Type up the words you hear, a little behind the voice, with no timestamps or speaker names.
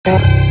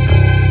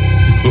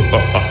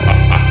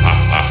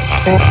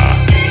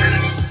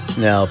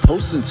Now,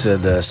 posting to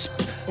the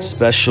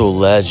special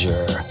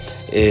ledger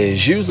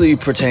is usually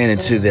pertaining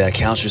to the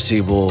accounts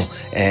receivable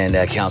and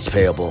accounts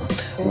payable,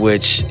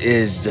 which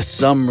is the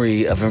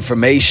summary of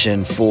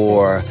information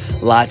for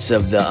lots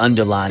of the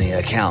underlying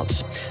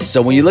accounts.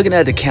 So when you're looking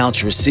at the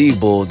accounts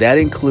receivable, that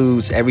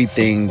includes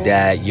everything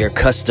that your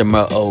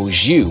customer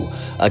owes you.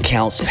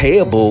 Accounts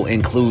payable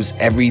includes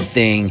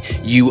everything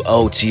you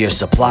owe to your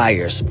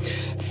suppliers.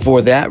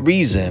 For that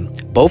reason,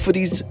 both of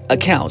these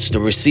accounts, the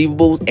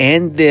receivable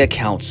and the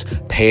accounts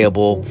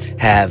payable,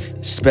 have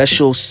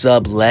special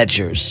sub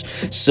ledgers.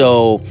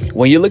 So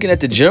when you're looking at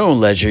the general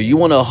ledger, you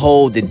want to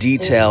hold the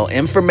detailed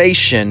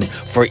information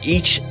for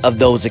each of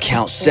those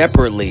accounts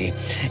separately.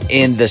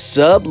 And the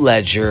sub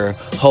ledger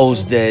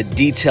holds the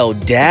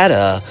detailed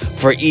data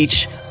for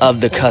each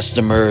of the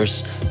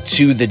customers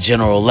to the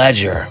general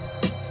ledger.